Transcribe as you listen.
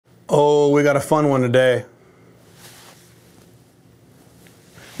Oh, we got a fun one today.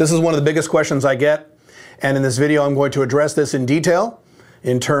 This is one of the biggest questions I get, and in this video I'm going to address this in detail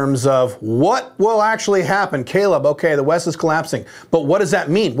in terms of what will actually happen. Caleb, okay, the West is collapsing, but what does that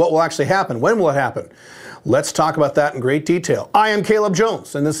mean? What will actually happen? When will it happen? Let's talk about that in great detail. I am Caleb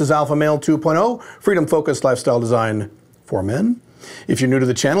Jones, and this is Alpha Male 2.0, freedom-focused lifestyle design for men. If you're new to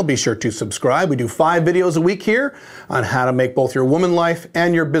the channel, be sure to subscribe. We do 5 videos a week here on how to make both your woman life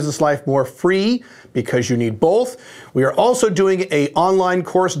and your business life more free, because you need both. We are also doing an online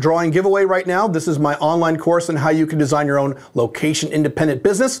course drawing giveaway right now. This is my online course on how you can design your own location-independent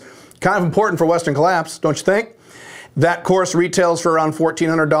business. Kind of important for Western collapse, don't you think? That course retails for around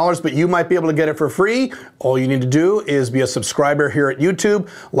 $1,400, but you might be able to get it for free. All you need to do is be a subscriber here at YouTube,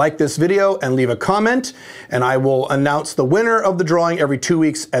 like this video, and leave a comment, and I will announce the winner of the drawing every 2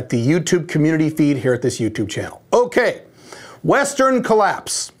 weeks at the YouTube community feed here at this YouTube channel. Okay, Western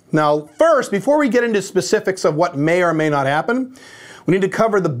collapse. Now, first, before we get into specifics of what may or may not happen, we need to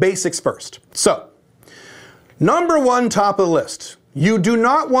cover the basics first. So, number 1, top of the list, you do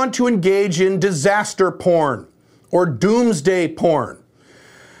not want to engage in disaster porn or doomsday porn.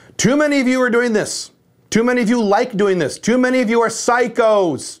 Too many of you are doing this. Too many of you like doing this. Too many of you are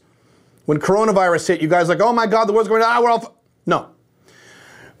psychos. When coronavirus hit, you guys are like, oh my God, the world's going to, we're all, no.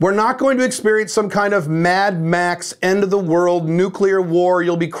 We're not going to experience some kind of Mad Max, end of the world, nuclear war.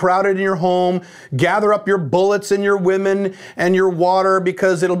 You'll be crowded in your home, gather up your bullets and your women and your water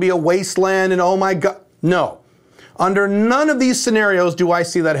because it'll be a wasteland and oh my God. No. Under none of these scenarios do I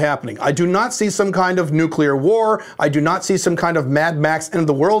see that happening. I do not see some kind of nuclear war. I do not see some kind of Mad Max end of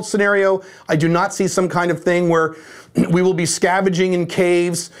the world scenario. I do not see some kind of thing where we will be scavenging in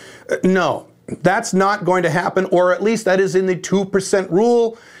caves. No, that's not going to happen, or at least that is in the 2%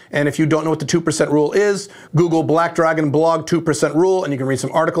 rule. And if you don't know what the 2% rule is, Google Black Dragon blog 2% rule, and you can read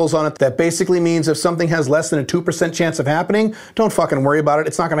some articles on it. That basically means if something has less than a 2% chance of happening, don't fucking worry about it.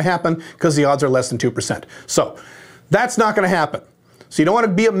 It's not going to happen because the odds are less than 2%. So that's not going to happen. So you don't want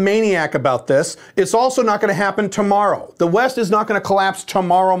to be a maniac about this. It's also not going to happen tomorrow. The West is not going to collapse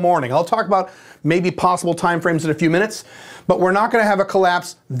tomorrow morning. I'll talk about maybe possible timeframes in a few minutes, but we're not going to have a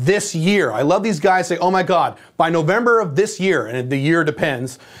collapse this year. I love these guys say, oh my God, by November of this year, and the year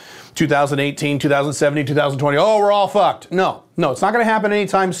depends, 2018, 2017, 2020, oh, we're all fucked. No, it's not going to happen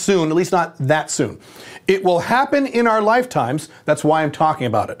anytime soon, at least not that soon. It will happen in our lifetimes. That's why I'm talking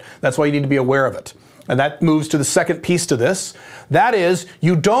about it. That's why you need to be aware of it. And that moves to the second piece to this. That is,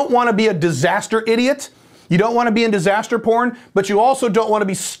 you don't want to be a disaster idiot. You don't want to be in disaster porn, but you also don't want to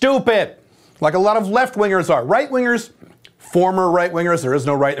be stupid, like a lot of left-wingers are. Right-wingers, former right-wingers, there is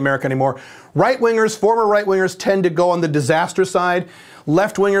no right in America anymore. Right-wingers, former right-wingers tend to go on the disaster side.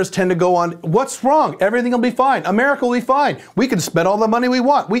 Left-wingers tend to go on, what's wrong? Everything will be fine. America will be fine. We can spend all the money we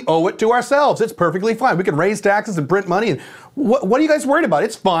want. We owe it to ourselves. It's perfectly fine. We can raise taxes and print money. And what are you guys worried about?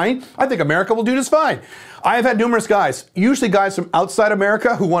 It's fine. I think America will do just fine. I have had numerous guys, usually guys from outside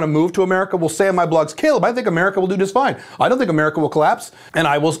America who want to move to America, will say on my blogs, Caleb, I think America will do just fine. I don't think America will collapse. And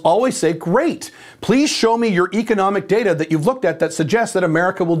I will always say, great. Please show me your economic data that you've looked at that suggests that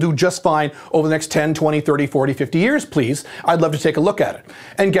America will do just fine over the next 10, 20, 30, 40, 50 years, please. I'd love to take a look at it.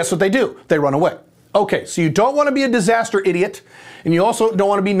 And guess what they do? They run away. Okay, so you don't want to be a disaster idiot, and you also don't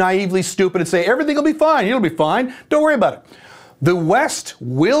want to be naively stupid and say, everything will be fine, it'll be fine, don't worry about it. The West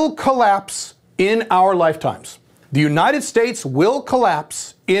will collapse in our lifetimes. The United States will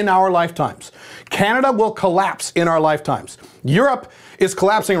collapse in our lifetimes. Canada will collapse in our lifetimes. Europe is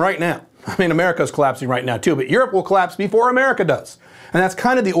collapsing right now. I mean, America is collapsing right now too, but Europe will collapse before America does. And that's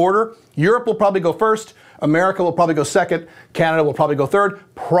kind of the order. Europe will probably go first. America will probably go second. Canada will probably go third.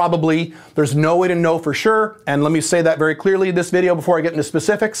 Probably. There's no way to know for sure. And let me say that very clearly in this video before I get into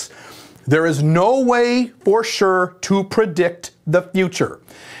specifics. There is no way for sure to predict the future.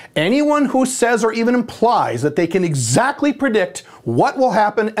 Anyone who says or even implies that they can exactly predict what will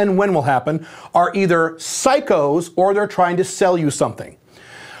happen and when will happen are either psychos or they're trying to sell you something.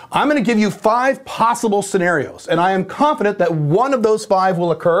 I'm going to give you 5 possible scenarios, and I am confident that one of those 5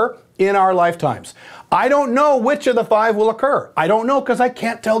 will occur in our lifetimes. I don't know which of the 5 will occur. I don't know because I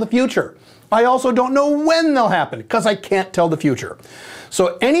can't tell the future. I also don't know when they'll happen because I can't tell the future.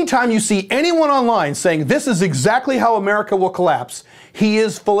 So anytime you see anyone online saying this is exactly how America will collapse, he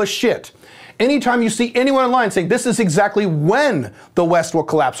is full of shit. Anytime you see anyone online saying this is exactly when the West will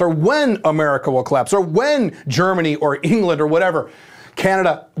collapse, or when America will collapse, or when Germany or England or whatever,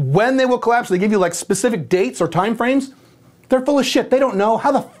 Canada, when they will collapse, they give you like specific dates or time frames, they're full of shit. They don't know.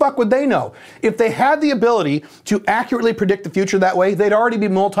 How the fuck would they know? If they had the ability to accurately predict the future that way, they'd already be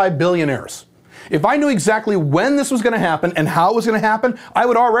multi-billionaires. If I knew exactly when this was going to happen and how it was going to happen, I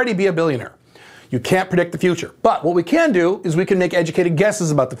would already be a billionaire. You can't predict the future. But what we can do is we can make educated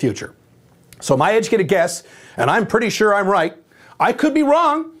guesses about the future. So my educated guess, and I'm pretty sure I'm right, I could be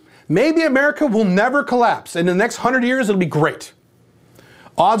wrong, maybe America will never collapse. In the next 100 years, it'll be great.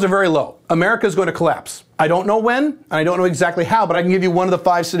 Odds are very low. America is going to collapse. I don't know when, and I don't know exactly how, but I can give you one of the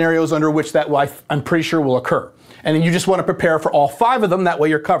 5 scenarios under which that I'm pretty sure will occur. And you just want to prepare for all 5 of them, that way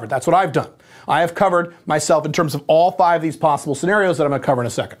you're covered. That's what I've done. I have covered myself in terms of all 5 of these possible scenarios that I'm going to cover in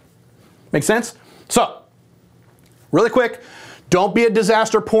a second. Make sense? So, really quick, don't be a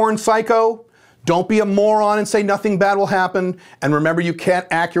disaster porn psycho. Don't be a moron and say nothing bad will happen. And remember, you can't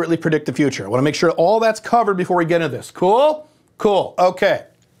accurately predict the future. I want to make sure all that's covered before we get into this. Cool? Cool. Okay.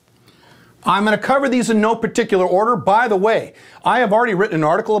 I'm going to cover these in no particular order. By the way, I have already written an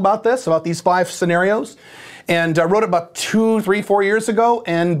article about this, about these 5 scenarios. And I wrote it about 2, 3, 4 years ago.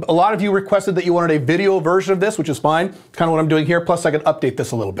 And a lot of you requested that you wanted a video version of this, which is fine. It's kind of what I'm doing here. Plus, I can update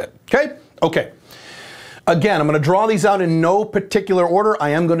this a little bit. Okay? Okay. Again, I'm going to draw these out in no particular order. I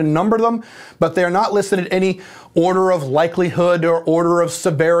am going to number them, but they're not listed in any order of likelihood or order of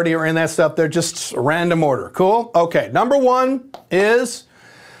severity or any of that stuff. They're just random order. Cool? Okay. Number 1 is,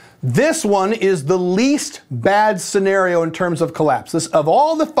 this one is the least bad scenario in terms of collapse. Of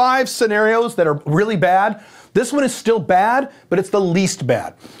all the 5 scenarios that are really bad, this one is still bad, but it's the least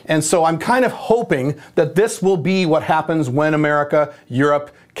bad. And so I'm kind of hoping that this will be what happens when America, Europe,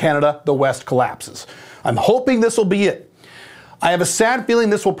 Canada, the West collapses. I'm hoping this will be it. I have a sad feeling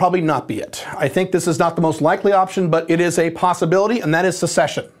this will probably not be it. I think this is not the most likely option, but it is a possibility, and that is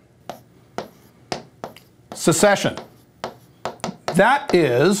secession. Secession. That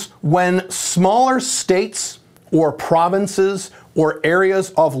is when smaller states or provinces or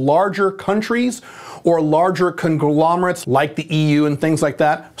areas of larger countries or larger conglomerates like the EU and things like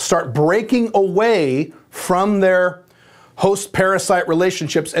that start breaking away from their host-parasite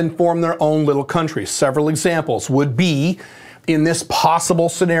relationships and form their own little countries. Several examples would be, in this possible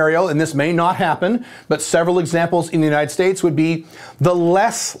scenario, and this may not happen, but several examples in the United States would be the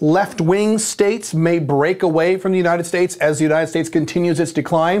less left-wing states may break away from the United States as the United States continues its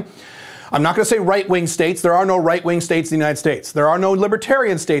decline. I'm not going to say right-wing states. There are no right-wing states in the United States. There are no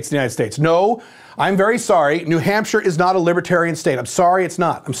libertarian states in the United States. No, I'm very sorry. New Hampshire is not a libertarian state. I'm sorry it's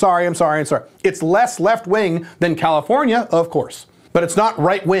not. I'm sorry. It's less left-wing than California, of course. But it's not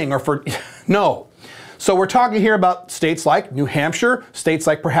right-wing or for... No. So we're talking here about states like New Hampshire, states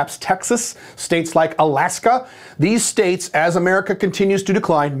like perhaps Texas, states like Alaska. These states, as America continues to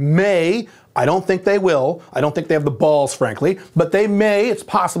decline, may... I don't think they will. I don't think they have the balls, frankly, but they may, it's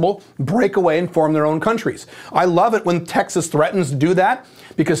possible, break away and form their own countries. I love it when Texas threatens to do that,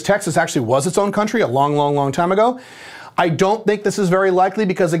 because Texas actually was its own country a long, long, long time ago. I don't think this is very likely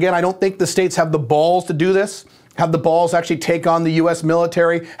because, again, I don't think the states have the balls to do this, have the balls to actually take on the U.S.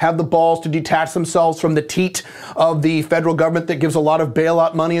 military, have the balls to detach themselves from the teat of the federal government that gives a lot of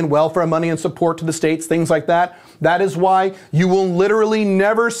bailout money and welfare money and support to the states, things like that. That is why you will literally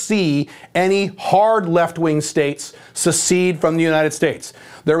never see any hard left-wing states secede from the United States.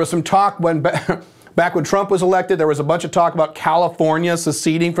 There was some talk when back when Trump was elected, there was a bunch of talk about California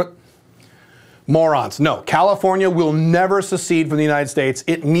seceding from... Morons. No, California will never secede from the United States.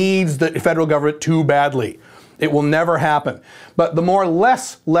 It needs the federal government too badly. It will never happen. But the more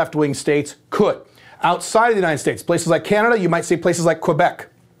less left-wing states could. Outside of the United States, places like Canada, you might see places like Quebec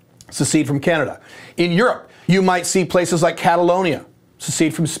secede from Canada. In Europe, you might see places like Catalonia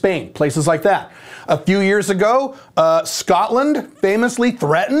secede from Spain, places like that. A few years ago, Scotland famously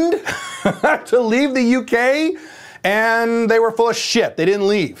threatened to leave the UK, and they were full of shit. They didn't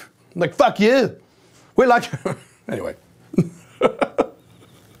leave. Like, fuck you. We like you. Anyway.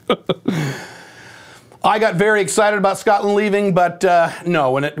 I got very excited about Scotland leaving, but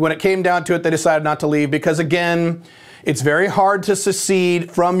no, when it came down to it, they decided not to leave because, again, it's very hard to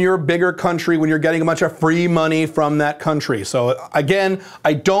secede from your bigger country when you're getting a bunch of free money from that country. So, again,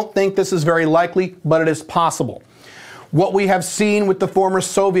 I don't think this is very likely, but it is possible. What we have seen with the former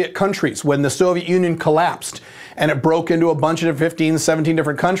Soviet countries, when the Soviet Union collapsed and it broke into a bunch of 15, 17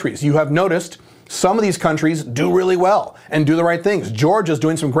 different countries, you have noticed some of these countries do really well and do the right things. Georgia's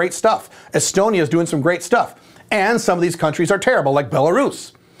doing some great stuff. Estonia's doing some great stuff. And some of these countries are terrible, like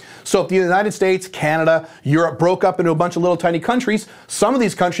Belarus. So if the United States, Canada, Europe broke up into a bunch of little tiny countries, some of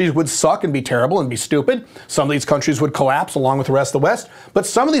these countries would suck and be terrible and be stupid. Some of these countries would collapse along with the rest of the West. But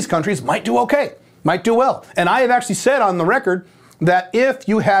some of these countries might do okay, might do well. And I have actually said on the record that if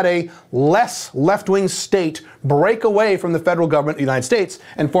you had a less left-wing state break away from the federal government of the United States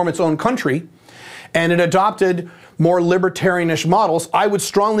and form its own country, and it adopted more libertarianish models, I would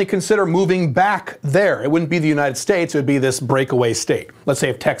strongly consider moving back there. It wouldn't be the United States, it would be this breakaway state. Let's say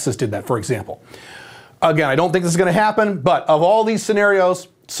if Texas did that, for example. Again, I don't think this is going to happen, but of all these scenarios,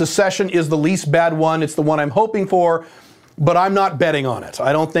 secession is the least bad one. It's the one I'm hoping for, but I'm not betting on it.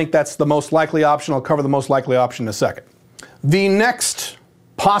 I don't think that's the most likely option. I'll cover the most likely option in a second. The next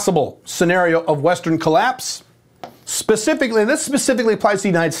possible scenario of Western collapse, specifically, this specifically applies to the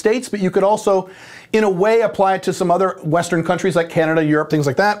United States, but you could also, in a way, apply it to some other Western countries like Canada, Europe, things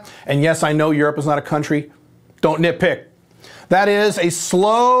like that. And yes, I know Europe is not a country. Don't nitpick. That is a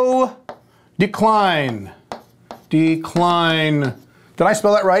slow decline. Decline. Did I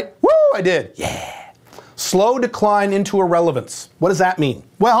spell that right? Woo, I did. Yeah. Slow decline into irrelevance. What does that mean?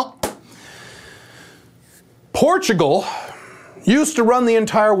 Well, Portugal used to run the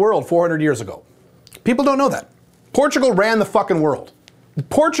entire world 400 years ago. People don't know that. Portugal ran the fucking world.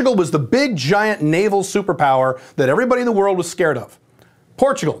 Portugal was the big, giant naval superpower that everybody in the world was scared of.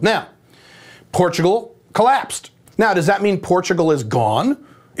 Portugal. Now, Portugal collapsed. Now, does that mean Portugal is gone?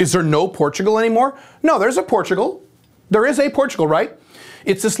 Is there no Portugal anymore? No, there's a Portugal. There is a Portugal, right?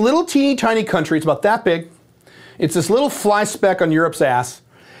 It's this little teeny tiny country. It's about that big. It's this little fly speck on Europe's ass.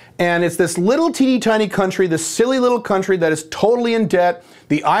 And it's this little teeny tiny country, this silly little country that is totally in debt.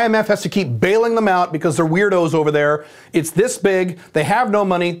 The IMF has to keep bailing them out because they're weirdos over there. It's this big, they have no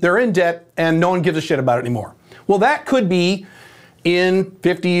money, they're in debt, and no one gives a shit about it anymore. Well, that could be in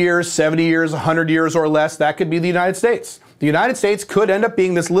 50 years, 70 years, 100 years or less, that could be the United States. The United States could end up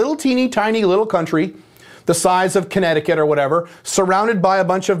being this little teeny tiny little country, the size of Connecticut or whatever, surrounded by a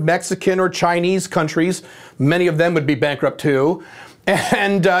bunch of Mexican or Chinese countries. Many of them would be bankrupt too.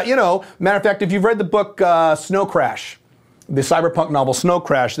 And, you know, matter of fact, if you've read the book Snow Crash, the cyberpunk novel Snow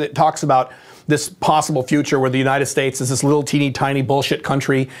Crash, that talks about this possible future where the United States is this little teeny tiny bullshit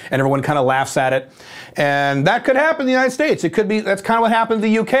country and everyone kind of laughs at it. And that could happen in the United States. It could be, that's kind of what happened to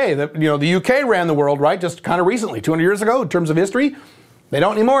the UK. The UK ran the world, right, just kind of recently, 200 years ago in terms of history. They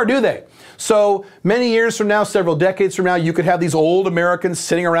don't anymore, do they? So many years from now, several decades from now, you could have these old Americans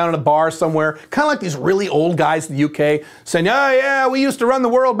sitting around in a bar somewhere, kind of like these really old guys in the UK, saying, oh yeah, we used to run the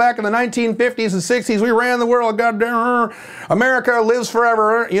world back in the 1950s and 60s. We ran the world, goddamn, America lives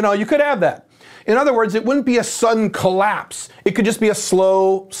forever. You know, you could have that. In other words, it wouldn't be a sudden collapse. It could just be a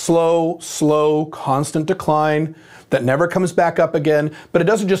slow, constant decline that never comes back up again, but it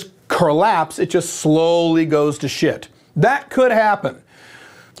doesn't just collapse, it just slowly goes to shit. That could happen.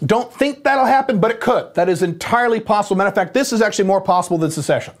 Don't think that'll happen, but it could. That is entirely possible. Matter of fact, this is actually more possible than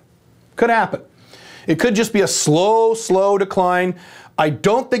secession. Could happen. It could just be a slow decline. I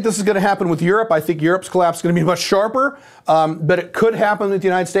don't think this is going to happen with Europe. I think Europe's collapse is going to be much sharper, but it could happen with the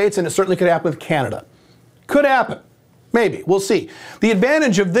United States, and it certainly could happen with Canada. Could happen. Maybe. We'll see. The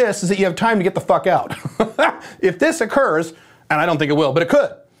advantage of this is that you have time to get the fuck out. If this occurs, and I don't think it will, but it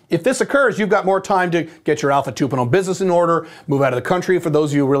could. If this occurs, you've got more time to get your Alpha 2.0 business in order, move out of the country for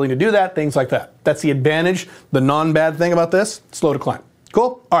those of you willing to do that, things like that. That's the advantage, the non-bad thing about this, slow decline.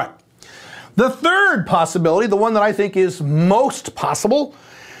 Cool? All right. The third possibility, the one that I think is most possible,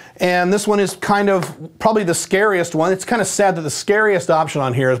 and this one is kind of probably the scariest one. It's kind of sad that the scariest option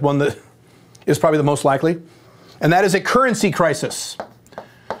on here is one that is probably the most likely, and that is a currency crisis.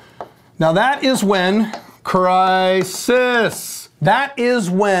 Now that is when that is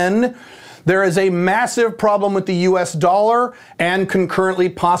when there is a massive problem with the US dollar and concurrently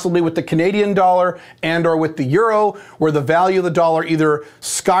possibly with the Canadian dollar and or with the euro, where the value of the dollar either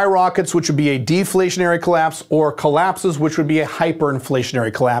skyrockets, which would be a deflationary collapse, or collapses, which would be a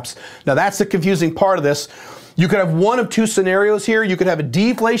hyperinflationary collapse. Now that's the confusing part of this. You could have one of two scenarios here. You could have a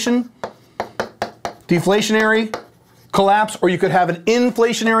deflationary collapse, or you could have an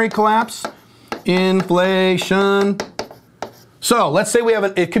inflationary collapse. Inflation. So let's say we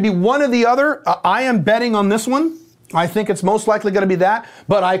have it could be one or the other. I am betting on this one. I think it's most likely going to be that,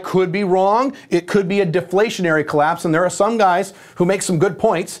 but I could be wrong. It could be a deflationary collapse, and there are some guys who make some good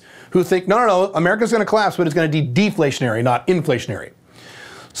points who think, no, America's going to collapse, but it's going to be deflationary, not inflationary.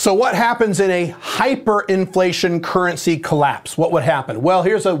 So what happens in a hyperinflation currency collapse? What would happen? Well,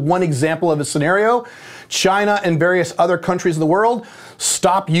 here's one example of a scenario. China and various other countries of the world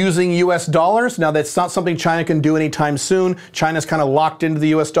stop using US dollars. Now, that's not something China can do anytime soon. China's kind of locked into the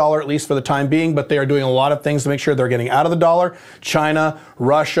US dollar, at least for the time being, but they are doing a lot of things to make sure they're getting out of the dollar. China,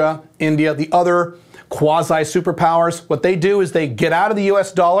 Russia, India, the other quasi-superpowers, what they do is they get out of the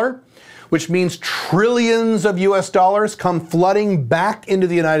US dollar, which means trillions of US dollars come flooding back into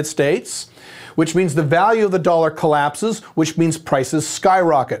the United States, which means the value of the dollar collapses, which means prices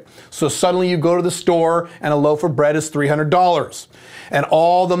skyrocket. So suddenly you go to the store and a loaf of bread is $300. And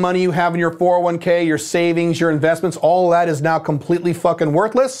all the money you have in your 401k, your savings, your investments, all that is now completely fucking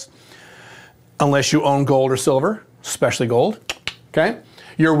worthless. Unless you own gold or silver, especially gold, okay?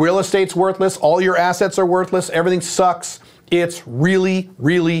 Your real estate's worthless, all your assets are worthless, everything sucks. It's really,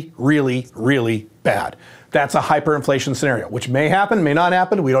 really, really, really bad. That's a hyperinflation scenario, which may happen, may not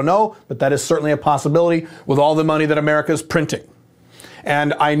happen, we don't know, but that is certainly a possibility with all the money that America is printing.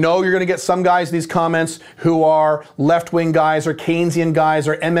 And I know you're going to get some guys in these comments who are left-wing guys or Keynesian guys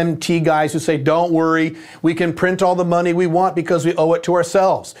or MMT guys who say, don't worry, we can print all the money we want because we owe it to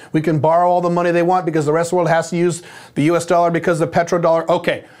ourselves. We can borrow all the money they want because the rest of the world has to use the US dollar because of the petrodollar.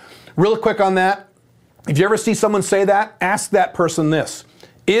 Okay, real quick on that. If you ever see someone say that, ask that person this.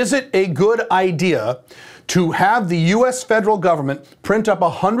 Is it a good idea to have the US federal government print up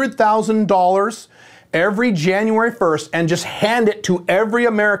 $100,000 every January 1st and just hand it to every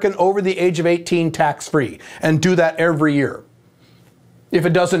American over the age of 18 tax-free and do that every year? If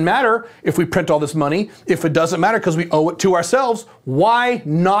it doesn't matter if we print all this money, if it doesn't matter because we owe it to ourselves, why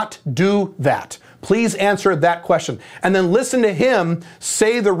not do that? Please answer that question. And then listen to him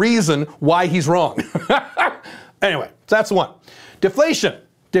say the reason why he's wrong. Anyway, so that's one. Deflation.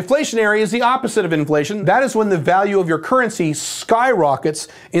 Deflationary is the opposite of inflation. That is when the value of your currency skyrockets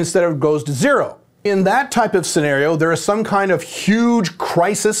instead of goes to zero. In that type of scenario, there is some kind of huge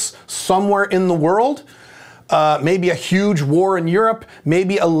crisis somewhere in the world, maybe a huge war in Europe,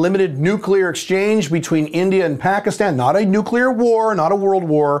 maybe a limited nuclear exchange between India and Pakistan, not a nuclear war, not a world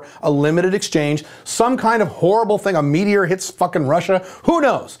war, a limited exchange, some kind of horrible thing, a meteor hits fucking Russia, who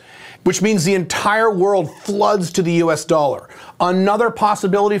knows? Which means the entire world floods to the US dollar. Another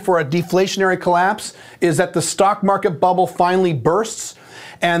possibility for a deflationary collapse is that the stock market bubble finally bursts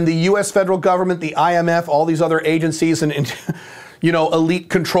and the US federal government, the IMF, all these other agencies and you know, elite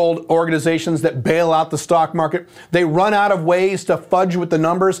controlled organizations that bail out the stock market, they run out of ways to fudge with the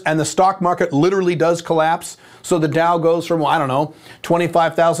numbers and the stock market literally does collapse. So the Dow goes from, well, I don't know,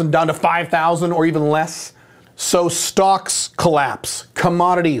 25,000 down to 5,000 or even less. So stocks collapse,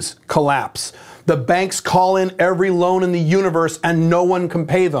 commodities collapse. The banks call in every loan in the universe and no one can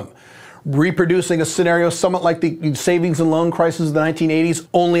pay them. Reproducing a scenario somewhat like the savings and loan crisis of the 1980s,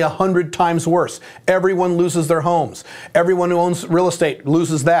 only 100 times worse. Everyone loses their homes. Everyone who owns real estate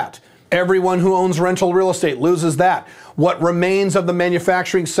loses that. Everyone who owns rental real estate loses that. What remains of the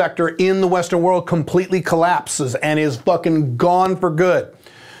manufacturing sector in the Western world completely collapses and is fucking gone for good.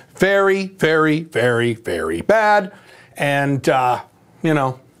 Very, very, very, very bad. And, you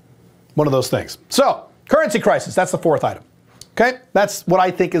know, one of those things. So, currency crisis, that's the fourth item. Okay, that's what I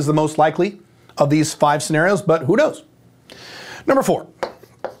think is the most likely of these 5 scenarios, but who knows? Number 4,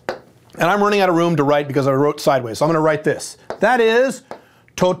 and I'm running out of room to write because I wrote sideways, so I'm going to write this. That is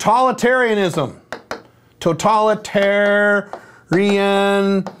totalitarianism.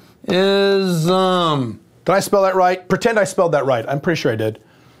 Totalitarianism. Did I spell that right? Pretend I spelled that right. I'm pretty sure I did.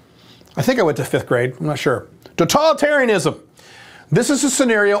 I think I went to 5th grade. I'm not sure. Totalitarianism. This is a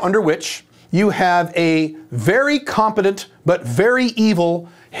scenario under which you have a very competent but very evil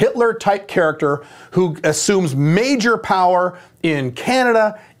Hitler-type character who assumes major power in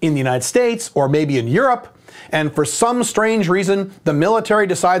Canada, in the United States, or maybe in Europe, and for some strange reason, the military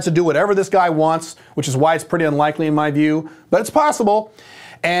decides to do whatever this guy wants, which is why it's pretty unlikely in my view, but it's possible.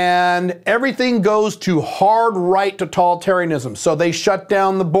 And everything goes to hard right totalitarianism. So they shut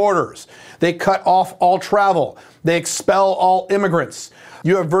down the borders. They cut off all travel. They expel all immigrants.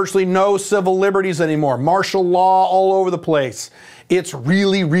 You have virtually no civil liberties anymore. Martial law all over the place. It's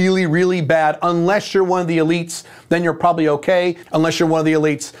really, really, really bad. Unless you're one of the elites, then you're probably okay. Unless you're one of the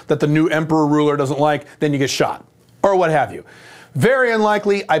elites that the new emperor ruler doesn't like, then you get shot. Or what have you. Very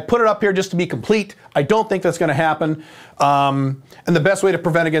unlikely. I put it up here just to be complete. I don't think that's going to happen. And the best way to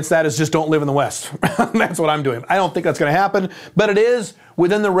prevent against that is just don't live in the West. That's what I'm doing. I don't think that's going to happen, but it is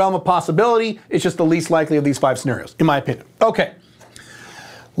within the realm of possibility. It's just the least likely of these 5 scenarios, in my opinion. Okay.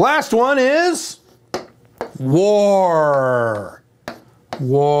 Last one is war.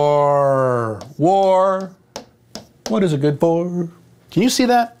 War. War. What is it good for? Can you see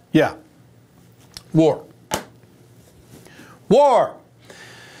that? Yeah. War. War.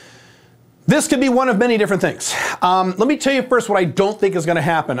 This could be one of many different things. Let me tell you first what I don't think is going to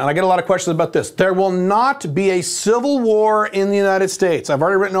happen, and I get a lot of questions about this. There will not be a civil war in the United States. I've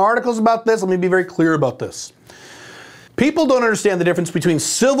already written articles about this. Let me be very clear about this. People don't understand the difference between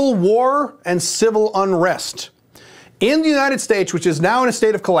civil war and civil unrest. In the United States, which is now in a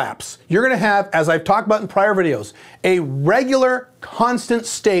state of collapse, you're going to have, as I've talked about in prior videos, a regular, constant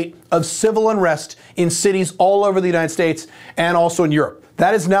state of civil unrest in cities all over the United States and also in Europe.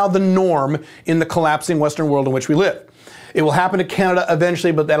 That is now the norm in the collapsing Western world in which we live. It will happen to Canada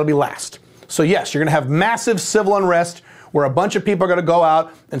eventually, but that'll be last. So yes, you're going to have massive civil unrest where a bunch of people are going to go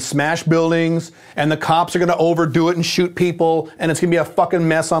out and smash buildings, and the cops are going to overdo it and shoot people, and it's going to be a fucking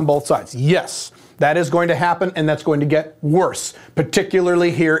mess on both sides. Yes, that is going to happen, and that's going to get worse, particularly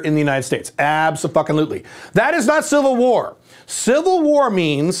here in the United States. Abso-fucking-lutely. That is not civil war. Civil war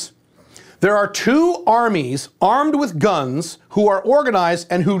means there are two armies armed with guns who are organized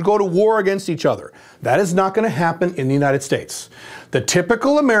and who go to war against each other. That is not going to happen in the United States. The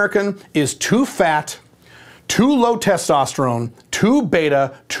typical American is too fat, too low testosterone, too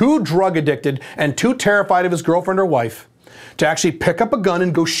beta, too drug addicted, and too terrified of his girlfriend or wife to actually pick up a gun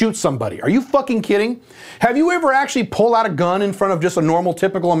and go shoot somebody. Are you fucking kidding? Have you ever actually pulled out a gun in front of just a normal,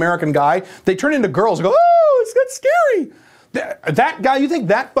 typical American guy? They turn into girls and go, oh, that's scary. That guy, you think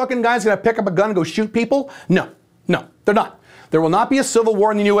that fucking guy's gonna pick up a gun and go shoot people? No, they're not. There will not be a civil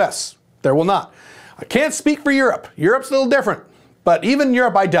war in the US. There will not. I can't speak for Europe. Europe's a little different, but even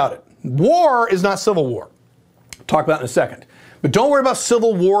Europe, I doubt it. War is not civil war. Talk about it in a second. But don't worry about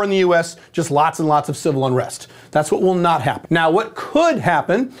civil war in the US, just lots and lots of civil unrest. That's what will not happen. Now, what could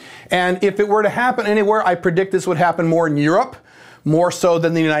happen, and if it were to happen anywhere, I predict this would happen more in Europe, more so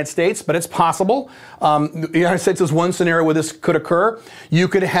than the United States, but it's possible. The United States is one scenario where this could occur. You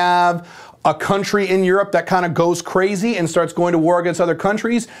could have a country in Europe that kind of goes crazy and starts going to war against other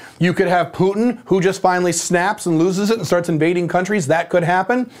countries. You could have Putin who just finally snaps and loses it and starts invading countries. That could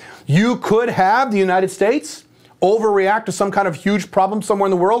happen. You could have the United States overreact to some kind of huge problem somewhere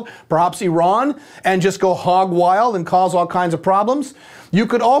in the world, perhaps Iran, and just go hog wild and cause all kinds of problems. You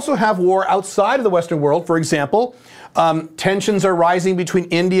could also have war outside of the Western world. For example, tensions are rising between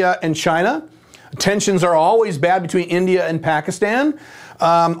India and China. Tensions are always bad between India and Pakistan.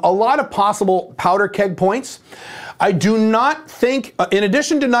 A lot of possible powder keg points. I do not think, in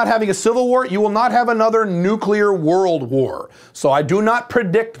addition to not having a civil war, you will not have another nuclear world war. So I do not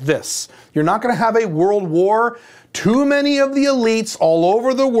predict this. You're not going to have a world war. Too many of the elites all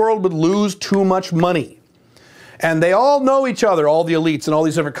over the world would lose too much money. And they all know each other, all the elites in all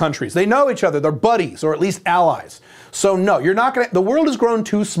these different countries. They know each other. They're buddies, or at least allies. So no, you're not going to, the world has grown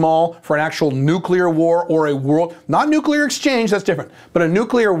too small for an actual nuclear war or a world, not nuclear exchange, that's different, but a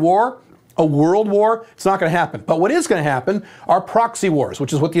nuclear war, a world war, it's not going to happen. But what is going to happen are proxy wars,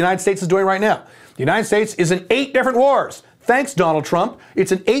 which is what the United States is doing right now. The United States is in 8 different wars. Thanks, Donald Trump.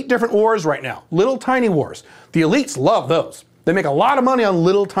 It's in 8 different wars right now. Little tiny wars. The elites love those. They make a lot of money on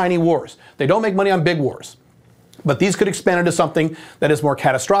little tiny wars. They don't make money on big wars. But these could expand into something that is more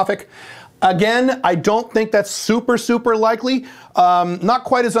catastrophic. Again, I don't think that's super likely. Not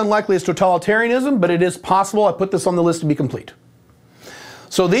quite as unlikely as totalitarianism, but it is possible. I put this on the list to be complete.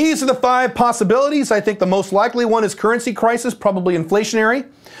 So these are the 5 possibilities. I think the most likely one is currency crisis, probably inflationary.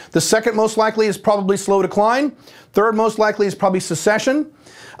 The second most likely is probably slow decline. Third most likely is probably secession.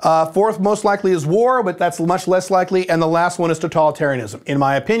 Fourth most likely is war, but that's much less likely. And the last one is totalitarianism, in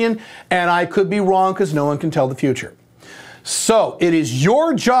my opinion. And I could be wrong because no one can tell the future. So it is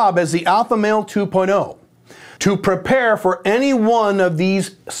your job as the Alpha Male 2.0 to prepare for any one of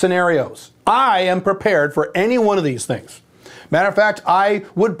these scenarios. I am prepared for any one of these things. Matter of fact, I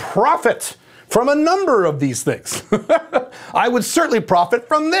would profit from a number of these things. I would certainly profit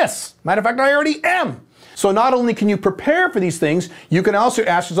from this. Matter of fact, I already am. So not only can you prepare for these things, you can also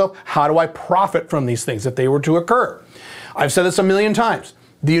ask yourself, how do I profit from these things if they were to occur? I've said this a million times.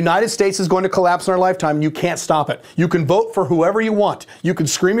 The United States is going to collapse in our lifetime, and you can't stop it. You can vote for whoever you want. You can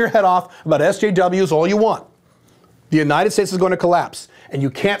scream your head off about SJWs all you want. The United States is going to collapse, and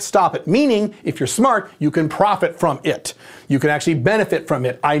you can't stop it. Meaning, if you're smart, you can profit from it. You can actually benefit from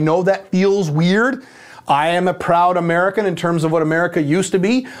it. I know that feels weird. I am a proud American in terms of what America used to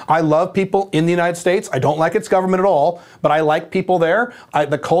be. I love people in the United States. I don't like its government at all, but I like people there.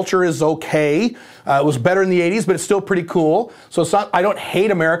 The culture is okay. It was better in the 80s, but it's still pretty cool. So it's not, I don't hate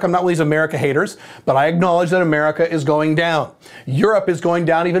America. I'm not one of these America haters, but I acknowledge that America is going down. Europe is going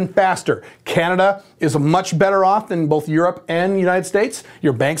down even faster. Canada is much better off than both Europe and the United States.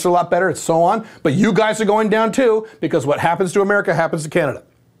 Your banks are a lot better, and so on. But you guys are going down too, because what happens to America happens to Canada.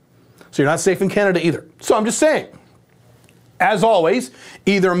 So you're not safe in Canada either. So I'm just saying, as always,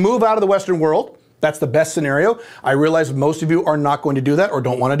 either move out of the Western world. That's the best scenario. I realize most of you are not going to do that or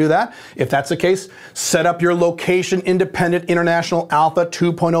don't want to do that. If that's the case, set up your location-independent international Alpha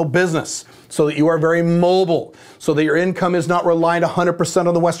 2.0 business so that you are very mobile, so that your income is not reliant 100%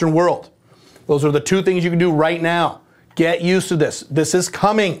 on the Western world. Those are the 2 things you can do right now. Get used to this. This is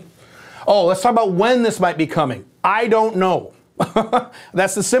coming. Oh, let's talk about when this might be coming. I don't know.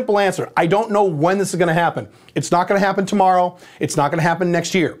 That's the simple answer. I don't know when this is going to happen. It's not going to happen tomorrow. It's not going to happen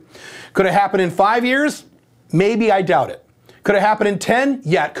next year. Could it happen in 5 years? Maybe. I doubt it. Could it happen in 10?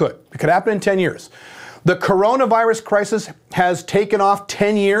 Yeah, it could. It could happen in 10 years. The coronavirus crisis has taken off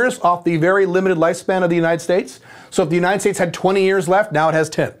 10 years off the very limited lifespan of the United States. So if the United States had 20 years left, now it has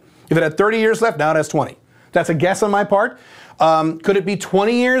 10. If it had 30 years left, now it has 20. That's a guess on my part. Could it be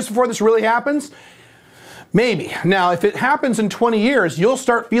 20 years before this really happens? Maybe. Now, if it happens in 20 years, you'll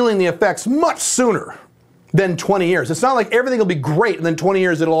start feeling the effects much sooner than 20 years. It's not like everything will be great and then 20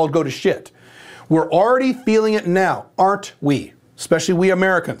 years it'll all go to shit. We're already feeling it now, aren't we? Especially we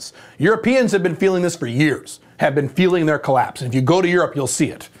Americans. Europeans have been feeling this for years, have been feeling their collapse. And if you go to Europe, you'll see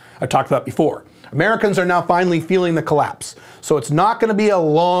it. I talked about it before. Americans are now finally feeling the collapse. So it's not going to be a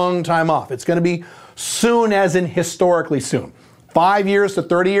long time off. It's going to be soon, as in historically soon. 5 years to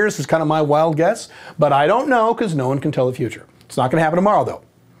 30 years is kind of my wild guess, but I don't know because no one can tell the future. It's not going to happen tomorrow though.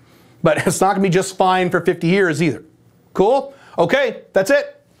 But it's not going to be just fine for 50 years either. Cool? Okay, that's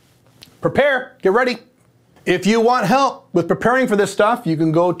it. Prepare, get ready. If you want help with preparing for this stuff, you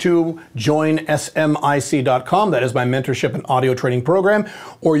can go to joinsmic.com. That is my mentorship and audio training program.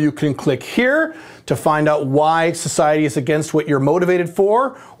 Or you can click here to find out why society is against what you're motivated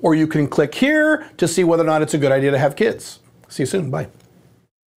for. Or you can click here to see whether or not it's a good idea to have kids. See you soon. Bye.